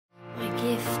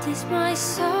is my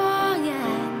song,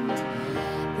 and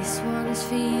this one's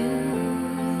for you.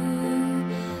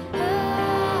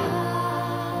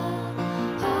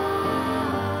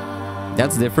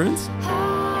 That's different.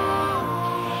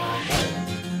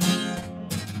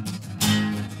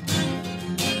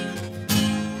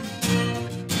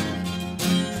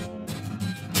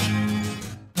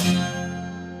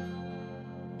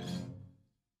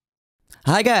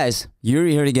 Hi guys,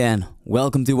 Yuri here again.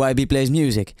 Welcome to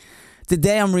YBPlaysMusic.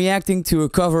 Today I'm reacting to a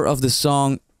cover of the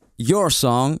song Your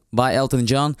Song by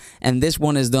Elthon, and this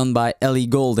one is done by Ellie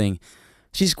Goulding.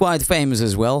 She's quite famous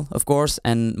as well, of course,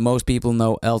 and most people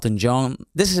know Elthon.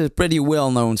 This is a pretty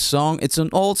well-known song. It's an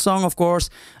old song, of course,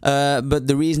 but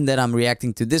the reason that I'm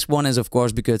reacting to this one is, of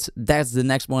course, because that's the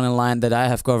next one in line that I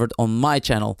have covered on my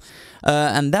channel.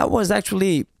 And that was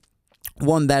actually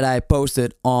one that I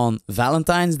posted on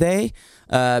Valentine's Day,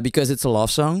 because it's a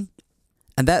love song.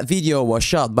 And that video was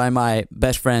shot by my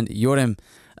best friend Jorim,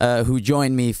 who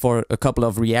joined me for a couple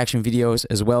of reaction videos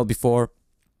as well before.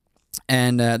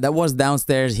 And that was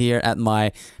downstairs here at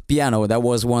my piano. That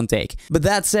was one take. But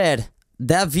that said,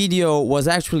 that video was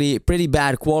actually pretty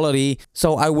bad quality,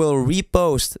 so I will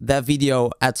repost that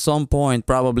video at some point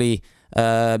probably,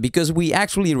 because we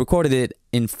actually recorded it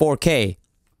in 4K.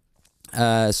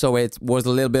 So it was a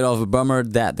little bit of a bummer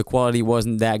that the quality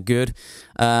wasn't that good,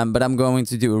 but I'm going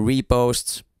to do a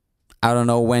repost, I don't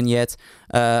know when yet,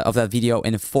 of that video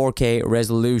in a 4K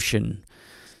resolution.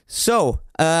 So,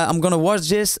 I'm gonna watch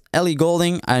this. Ellie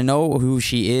Goulding, I know who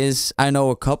she is. I know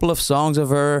a couple of songs of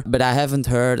her, but I haven't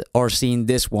heard or seen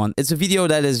this one. It's a video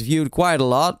that is viewed quite a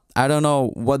lot. I don't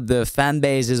know what the fan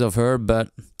base is of her, but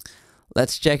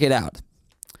let's check it out.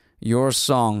 Your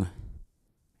Song.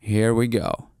 Here we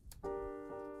go.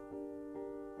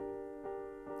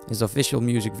 His official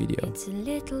music video. It's a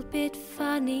little bit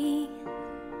funny,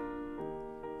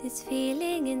 this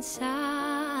feeling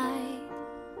inside.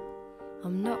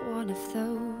 I'm not one of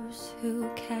those who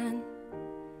can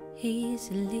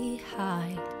easily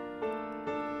hide.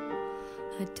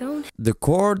 I don't. The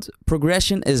chord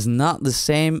progression is not the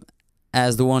same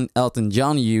as the one Elton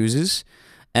John uses,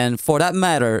 and for that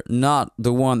matter, not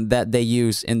the one that they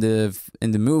use in the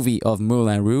movie of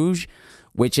Moulin Rouge,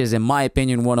 which is, in my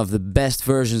opinion, one of the best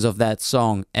versions of that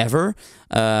song ever.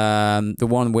 The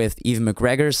one with Ewan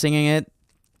McGregor singing it.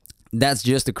 That's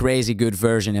just a crazy good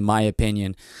version, in my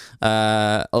opinion.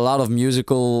 A lot of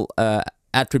musical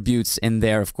attributes in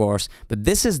there, of course. But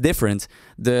this is different.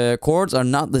 The chords are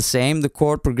not the same. The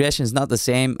chord progression is not the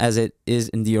same as it is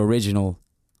in the original.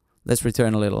 Let's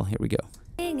return a little. Here we go.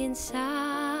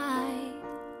 Inside,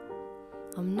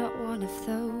 I'm not one of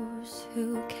those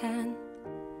who can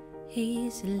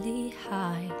easily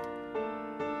hide.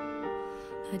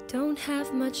 I don't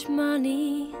have much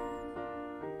money,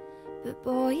 but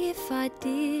boy, if I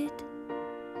did,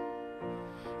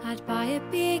 I'd buy a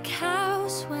big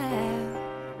house where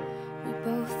we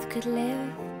both could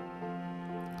live.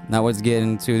 Now let's get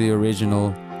into the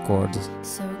original chords.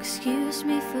 So excuse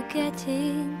me for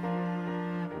getting,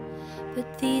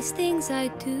 but these things I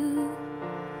do.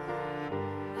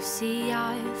 You see,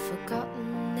 I've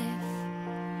forgotten if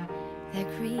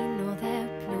they're green or they're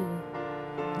blue.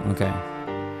 Okay.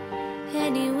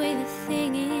 Anyway, the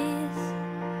thing is,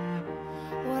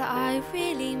 what I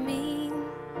really mean,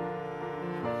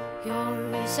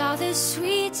 your eyes are the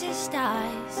sweetest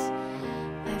eyes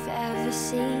I've ever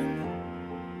seen.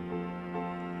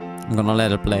 I'm gonna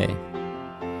let it play.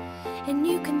 And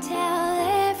you can tell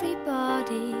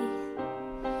everybody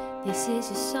this is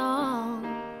your song.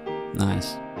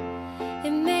 Nice. It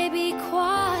may be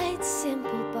quite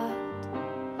simple, but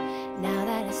now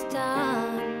that it's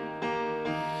done,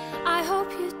 I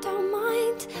hope you don't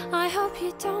mind, I hope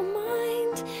you don't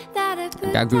mind that I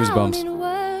put got goosebumps. down in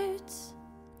words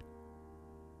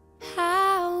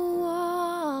how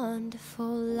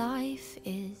wonderful life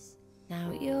is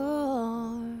now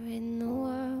you're in the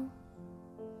world.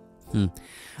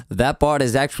 That part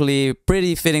is actually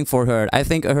pretty fitting for her. I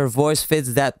think her voice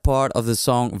fits that part of the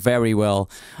song very well.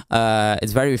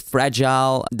 It's very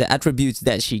fragile. The attributes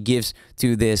that she gives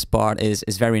to this part is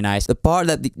very nice. The part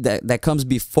that comes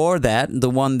before that, the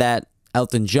one that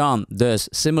Elton John does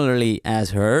similarly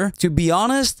as her, to be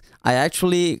honest, I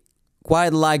actually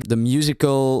quite like the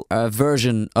musical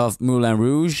version of Moulin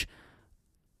Rouge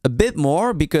a bit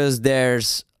more, because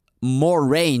there's more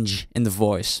range in the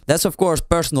voice. That's of course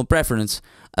personal preference,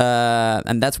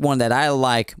 and that's one that I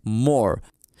like more.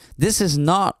 This is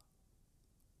not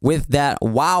with that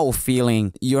wow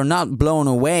feeling. You're not blown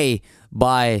away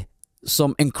by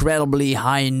some incredibly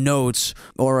high notes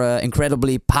or an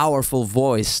incredibly powerful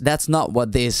voice. That's not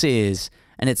what this is,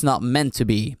 and it's not meant to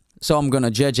be. so I'm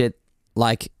gonna judge it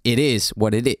like it is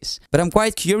what it is. But I'm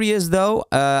quite curious though.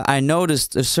 I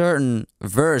noticed a certain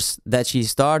verse that she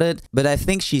started, but I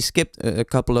think she skipped a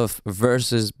couple of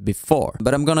verses before.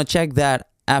 But I'm gonna check that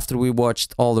after we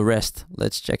watched all the rest.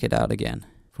 Let's check it out again.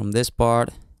 From this part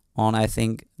on, I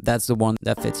think that's the one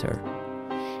that fits her.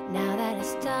 Now that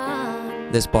it's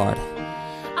done, This part.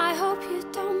 I hope you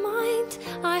don't mind.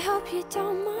 I hope you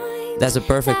don't mind. That's a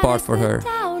perfect that part I for put her.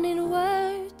 down in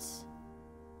words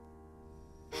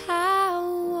how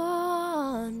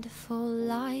wonderful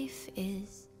life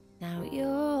is. Now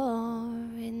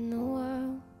you're in the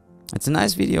world. It's a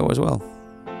nice video as well.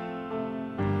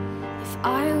 If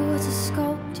I was a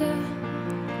sculptor,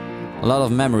 A lot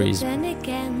of memories. then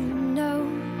again, no.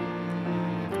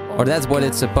 Or that's what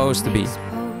it's supposed to be.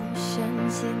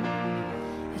 Potions in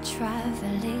a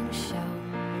traveling show.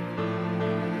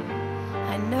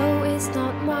 I know it's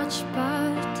not much,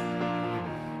 but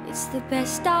it's the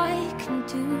best I can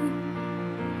do.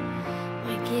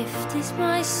 My gift is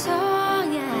my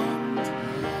song, and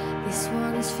this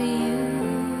one's for you.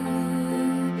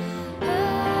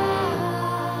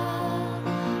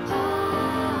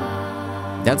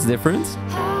 That's different.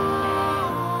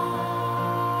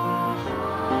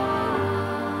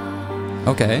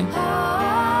 Okay.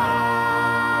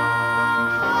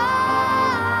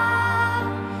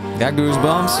 Got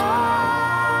goosebumps.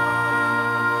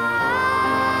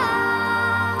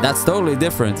 That's totally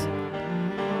different.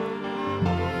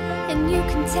 And you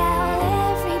can tell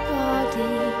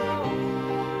everybody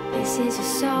this is a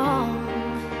song.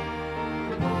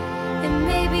 It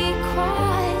may be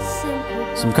quite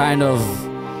simple. Some kind of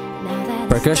Now that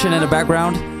percussion in the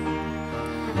background.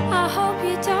 I hope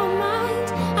you don't mind.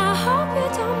 I hope you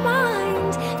don't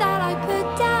mind that I put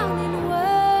down in words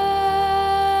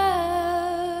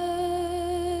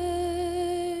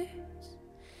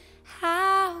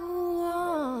how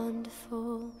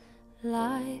wonderful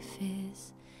life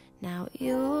is. Now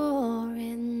you're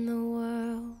in the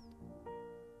world.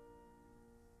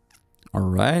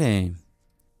 Alrighty.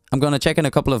 I'm gonna check in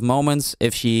a couple of moments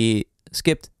if she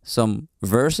skipped some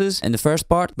verses in the first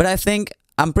part, but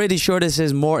I'm pretty sure this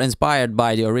is more inspired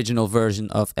by the original version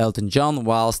of Elton John,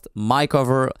 whilst my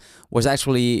cover was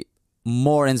actually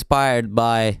more inspired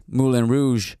by Moulin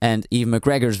Rouge and Eve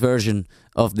McGregor's version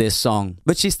of this song.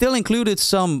 But she still included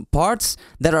some parts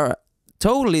that are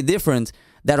totally different,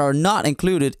 that are not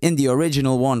included in the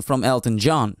original one from Elton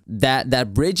John.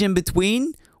 That bridge in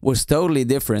between was totally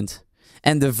different,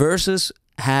 and the verses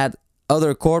had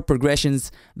other chord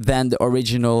progressions than the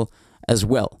original as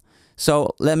well.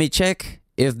 So let me check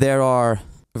if there are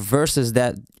verses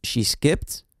that she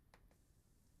skipped.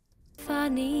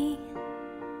 Funny,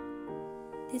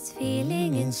 this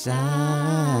feeling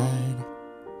inside.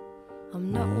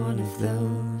 I'm not one of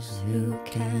those who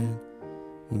can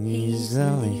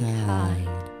easily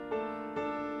hide.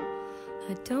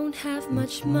 I don't have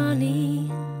much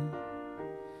money,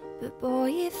 but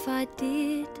boy, if I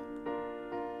did,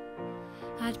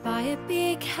 I'd buy a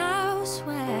big house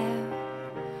where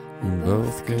we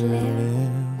both could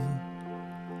live.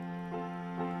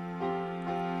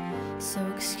 So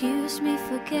excuse me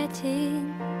for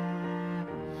getting,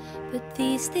 but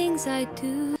these things I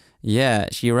do. Yeah,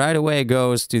 she right away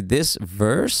goes to this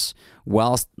verse,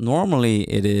 whilst normally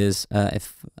it is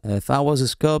if I was a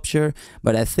sculpture,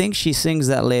 but I think she sings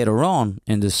that later on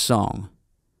in the song.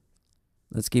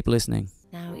 Let's keep listening.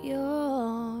 Now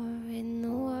you're in the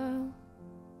world.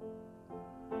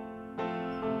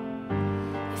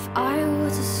 If I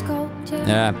was a sculptor.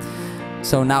 Yeah.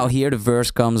 So now here the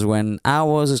verse comes when I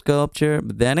was a sculpture,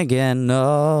 but then again,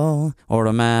 no. Or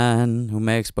a man who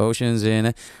makes potions in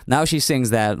it. Now she sings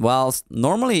that, whilst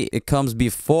normally it comes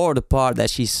before the part that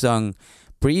she sung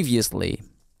previously.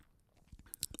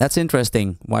 That's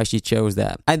interesting why she chose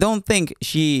that. I don't think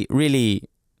she really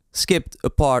skipped a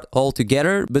part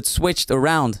altogether, but switched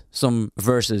around some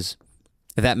verses,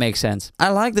 if that makes sense. I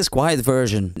like this quiet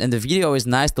version, and the video is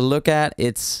nice to look at.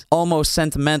 It's almost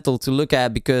sentimental to look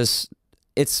at because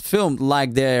it's filmed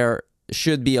like there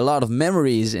should be a lot of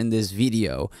memories in this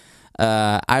video.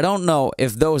 I don't know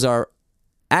if those are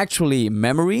actually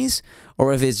memories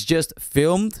or if it's just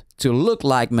filmed to look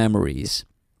like memories.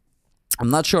 I'm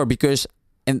not sure, because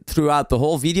throughout the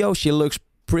whole video she looks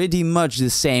pretty much the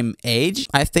same age,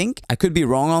 I think. I could be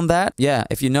wrong on that. Yeah,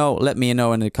 if you know, let me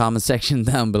know in the comment section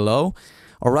down below.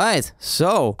 Alright,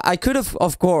 so I could have,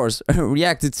 of course,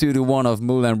 reacted to the one of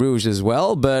Moulin Rouge as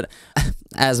well, but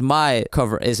as my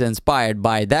cover is inspired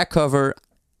by that cover,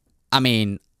 I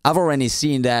mean, I've already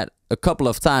seen that a couple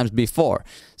of times before.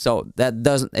 So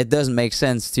it doesn't make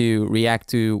sense to react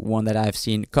to one that I've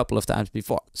seen a couple of times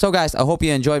before. So guys, I hope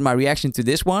you enjoyed my reaction to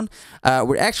this one.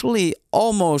 We're actually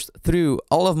almost through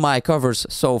all of my covers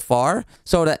so far.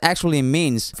 So that actually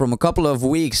means from a couple of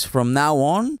weeks from now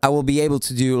on, I will be able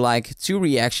to do like 2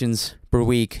 reactions per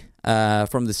week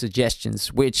from the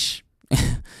suggestions, which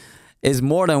is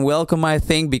more than welcome, I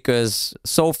think, because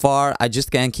so far I just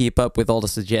can't keep up with all the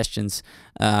suggestions.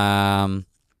 And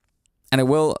I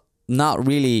will not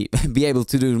really be able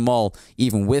to do them all,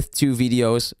 even with 2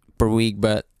 videos per week,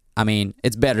 but I mean,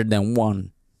 it's better than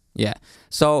 1. Yeah.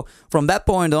 So from that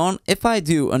point on, if I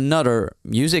do another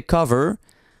music cover,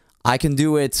 I can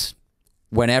do it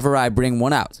whenever I bring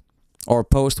one out or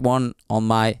post one on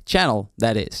my channel,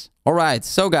 that is. Alright,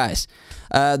 so guys,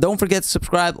 don't forget to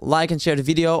subscribe, like and share the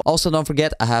video. Also don't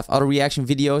forget, I have other reaction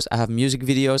videos, I have music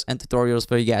videos and tutorials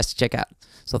for you guys to check out.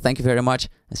 So thank you very much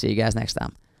and see you guys next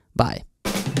time. Bye.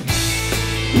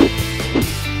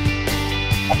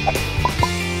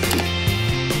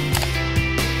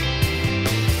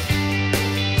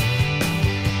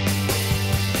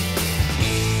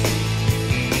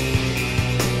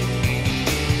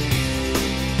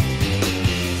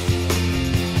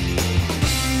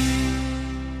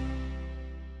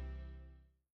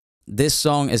 This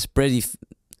song is pretty.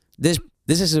 This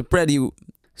is a pretty.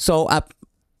 So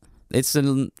it's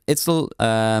the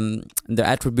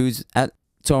attributes at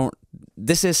tone.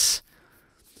 This is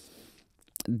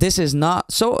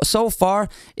not so far.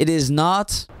 It is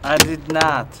not. I did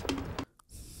not.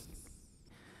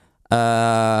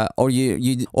 Or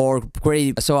you or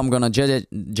create. So I'm gonna judge,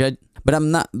 but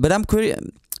I'm not. But I'm curious.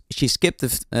 She skipped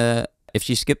the. If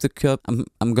she skipped the cut,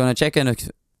 I'm gonna check in.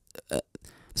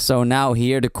 So now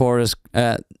here the chorus,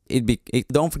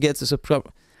 don't forget to subscribe.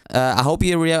 I hope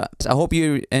you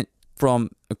from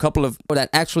a couple of, that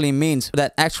actually means I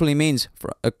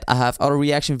have other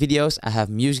reaction videos, I have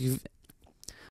music